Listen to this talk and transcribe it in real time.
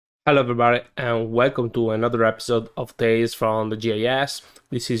Hello everybody and welcome to another episode of Tales from the GIS.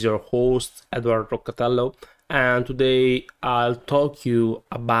 This is your host Eduard Roccatello, and today I'll talk you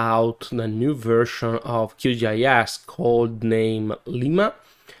about the new version of QGIS called name Lima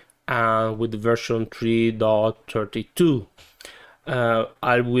with version 3.32.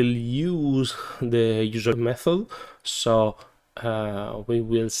 I will use the user method, so we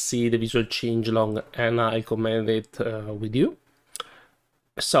will see the visual changelog and I'll comment it with you.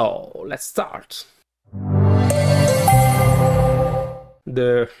 So let's start.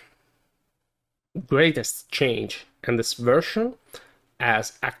 The greatest change in this version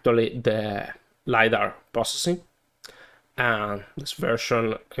is actually the LiDAR processing, and this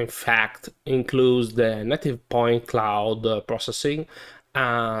version in fact includes the native point cloud processing,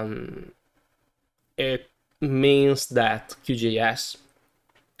 and it means that QGIS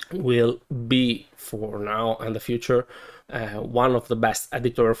will be, for now and the future, one of the best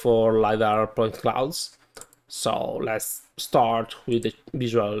editor for LiDAR point clouds. So let's start with the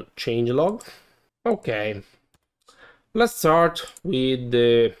visual changelog. Okay, let's start with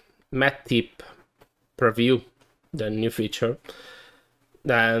the map tip preview, the new feature.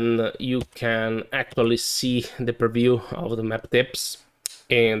 Then you can actually see the preview of the map tips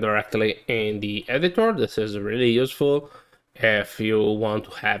directly in the editor. This is really useful if you want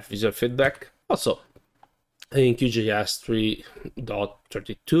to have visual feedback. Also, in QGIS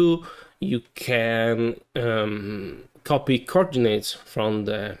 3.32, you can copy coordinates from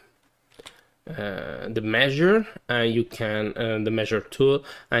the measure, and you can the measure tool,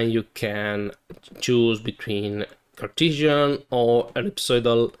 and you can choose between Cartesian or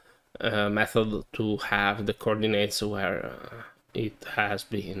ellipsoidal method to have the coordinates where it has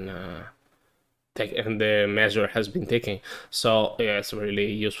been taken, the measure has been taken. So yeah, it's really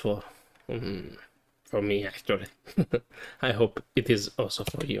useful. For me, actually. I hope it is also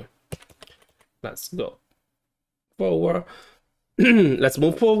for you. Let's go forward. Let's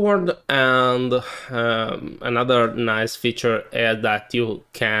move forward, and another nice feature is that you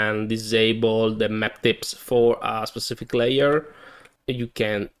can disable the map tips for a specific layer. You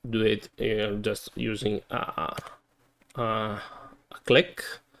can do it just using a click.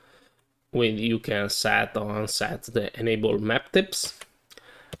 You can set or unset the enable map tips.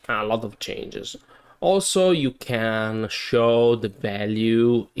 A lot of changes. Also, you can show the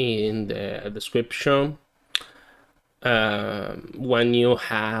value in the description when you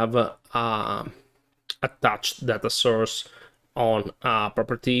have attached data source on a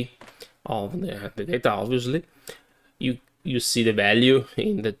property of the data. Obviously, you see the value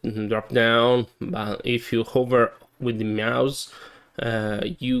in the drop down, but if you hover with the mouse,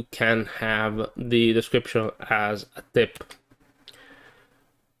 you can have the description as a tip.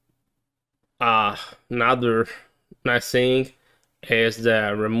 Another nice thing is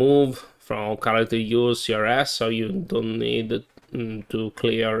the remove from currently used CRS, so you don't need to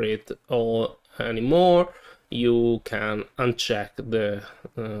clear it all anymore. You can uncheck the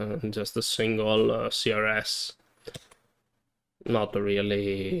just a single CRS. Not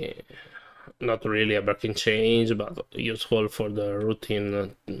really a breaking change, but useful for the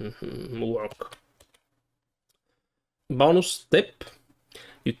routine work. Bonus tip: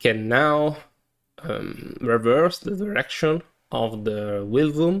 you can now reverse the direction of the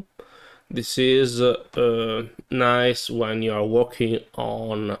wheel zoom. This is nice when you are working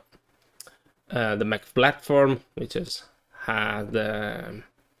on the Mac platform, which had a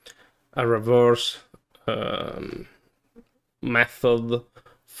reverse method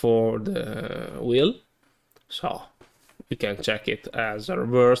for the wheel. So you can check it as a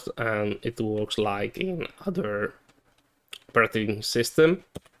reverse, and it works like in other operating system.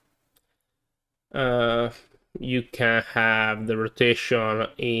 You can have the rotation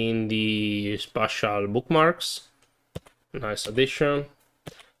in the spatial bookmarks. Nice addition.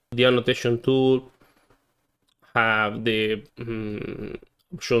 The annotation tool have the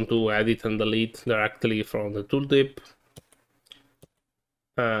option to edit and delete directly from the tooltip.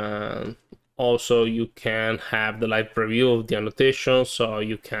 Also, you can have the live preview of the annotation, so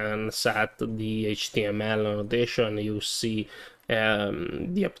you can set the HTML annotation. You see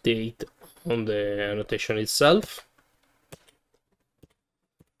the update on the annotation itself.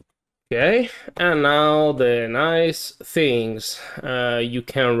 Okay, and now the nice things. You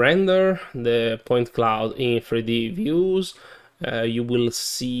can render the point cloud in 3D views. You will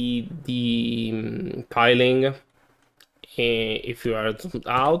see the tiling if you are zoomed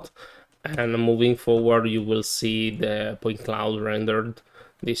out, and moving forward you will see the point cloud rendered.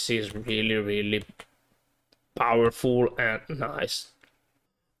 This is really powerful and nice.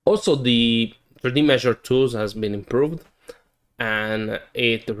 Also, the 3D measure tools has been improved, and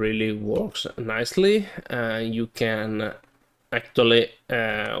it really works nicely. You can actually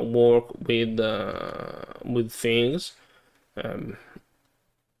work with things.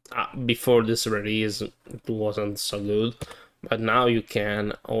 Before this release, it wasn't so good, but now you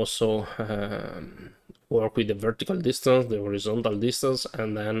can also work with the vertical distance, the horizontal distance,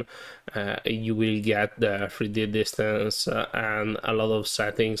 and then you will get the 3D distance and a lot of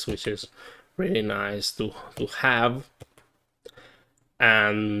settings, which is really nice to have.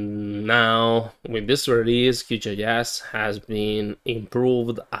 And now with this release, QGIS has been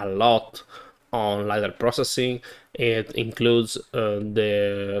improved a lot on LiDAR processing. It includes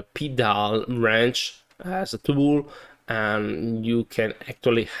the PDAL branch as a tool, and you can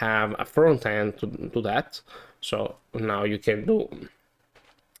actually have a front end to that. So now you can do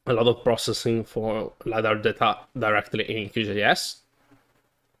a lot of processing for LiDAR data directly in QGIS.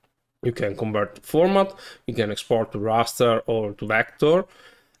 You can convert to format, you can export to raster or to vector,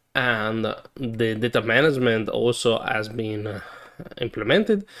 and the data management also has been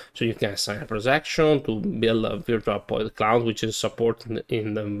implemented, so you can assign a projection to build a virtual point cloud, which is supported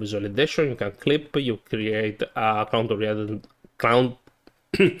in the visualization. You can clip, you create a cloud-oriented cloud.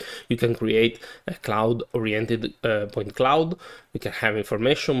 You can create a cloud-oriented point cloud. You can have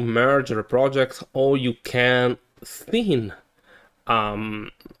information, merge a project, or you can thin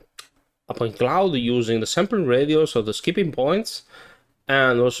a point cloud using the sampling radius of the skipping points,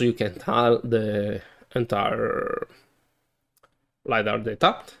 and also you can tile the entire LiDAR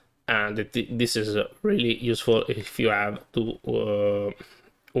data, and this is really useful if you have to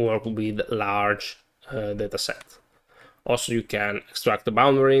work with large data set. Also, you can extract the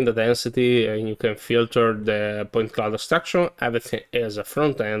boundary, the density, and you can filter the point cloud extraction. Everything is a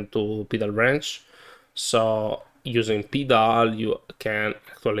front end to PDAL branch. So using PDAL, you can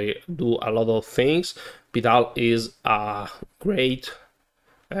actually do a lot of things. PDAL is a great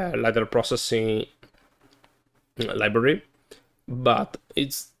LiDAR processing library, but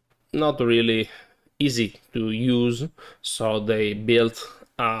it's not really easy to use. So they built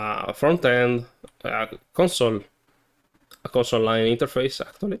a front end, a console line interface,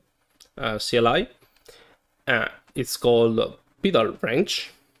 actually, CLI. It's called PDAL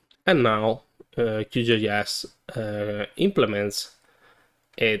branch, and now QGIS implements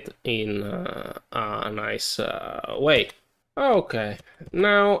it in a nice way. Okay,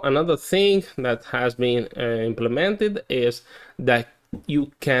 now another thing that has been implemented is that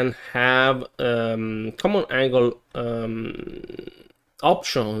you can have common angle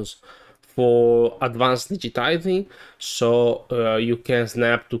options for advanced digitizing. So you can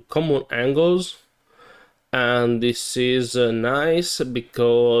snap to common angles, and this is nice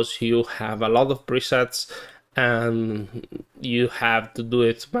because you have a lot of presets and you have to do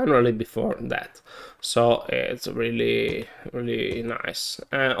it manually before that. So it's really nice.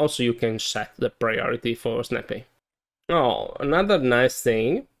 And also you can set the priority for snapping. Oh, another nice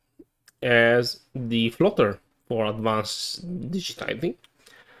thing is the floater for advanced digitizing,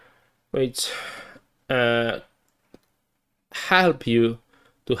 which help you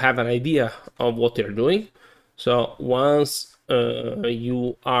to have an idea of what you're doing. So once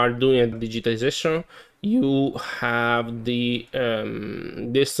you are doing a digitization, you have the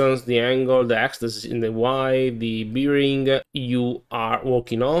distance, the angle, the axis in the Y, the bearing you are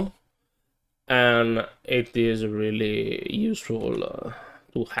working on, and it is really useful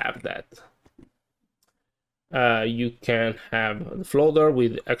to have that. You can have the floater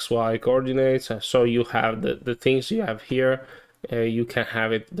with XY coordinates, so you have the things you have here, you can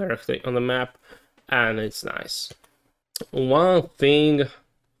have it directly on the map, and it's nice. One thing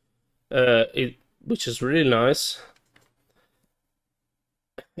which is really nice,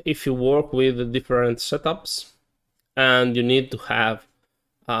 if you work with different setups and you need to have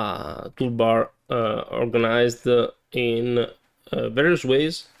a toolbar organized in various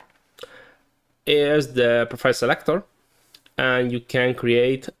ways, is the profile selector, and you can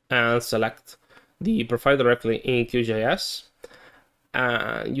create and select the profile directly in QGIS.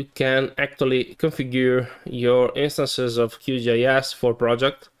 You can actually configure your instances of QGIS for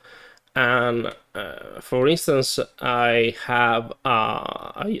project. And for instance, I have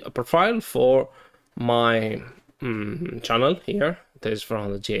a profile for my channel here. That is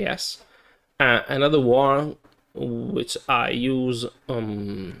from the GIS. Another one which I use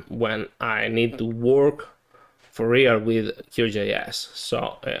when I need to work for real with QGIS.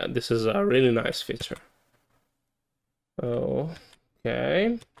 So this is a really nice feature.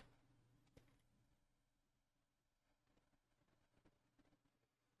 Okay.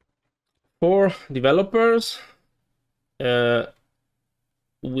 For developers,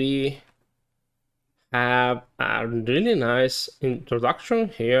 we have a really nice introduction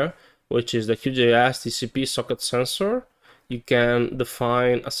here, which is the QGIS TCP socket sensor. You can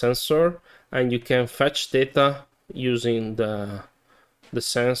define a sensor and you can fetch data using the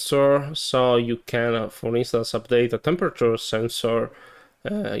sensor. So you can, for instance, update a temperature sensor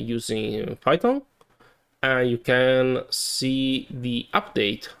using Python, and you can see the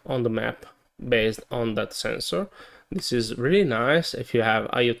update on the map based on that sensor. This is really nice if you have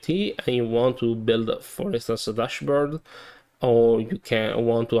IoT and you want to build, for instance, a dashboard, or you can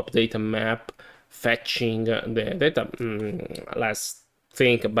want to update a map fetching the data. Let's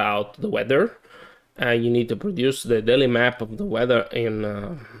think about the weather. You need to produce the daily map of the weather in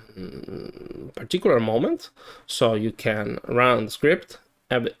a particular moment. So you can run the script,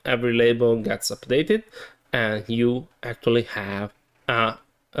 every label gets updated, and you actually have an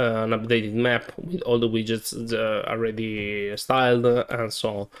updated map with all the widgets already styled and so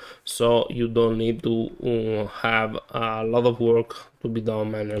on. So you don't need to have a lot of work to be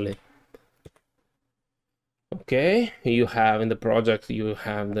done manually. Okay, you have in the project, you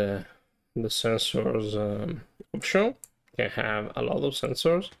have the sensors option. You can have a lot of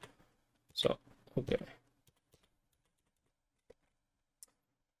sensors. So, okay.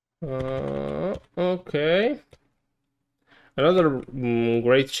 Okay. Another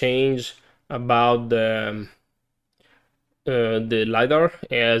great change about the LiDAR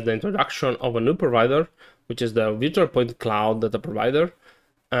is the introduction of a new provider, which is the virtual point cloud data provider,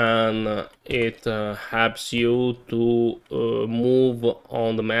 and it helps you to move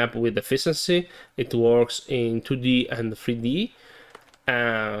on the map with efficiency. It works in 2D and 3D,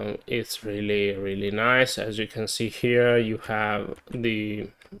 and it's really nice. As you can see here, you have the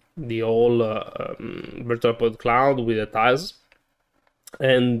whole virtual point cloud with the tiles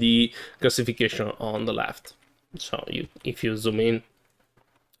and the classification on the left. So if you zoom in,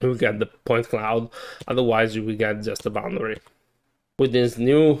 you will get the point cloud, otherwise you will get just a boundary. With this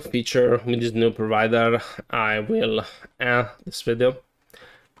new feature, with this new provider, I will end this video.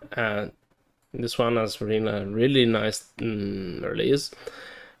 And this one has been a really nice release.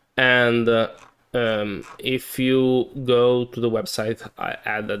 And if you go to the website, I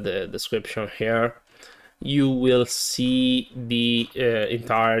added the description here, you will see the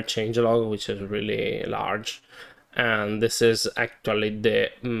entire changelog, which is really large. And this is actually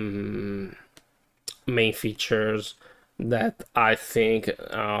the main features that I think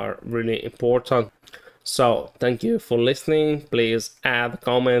are really important. So thank you for listening. Please add a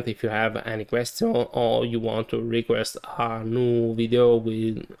comment if you have any question or you want to request a new video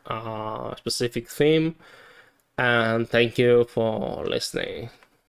with a specific theme. And thank you for listening.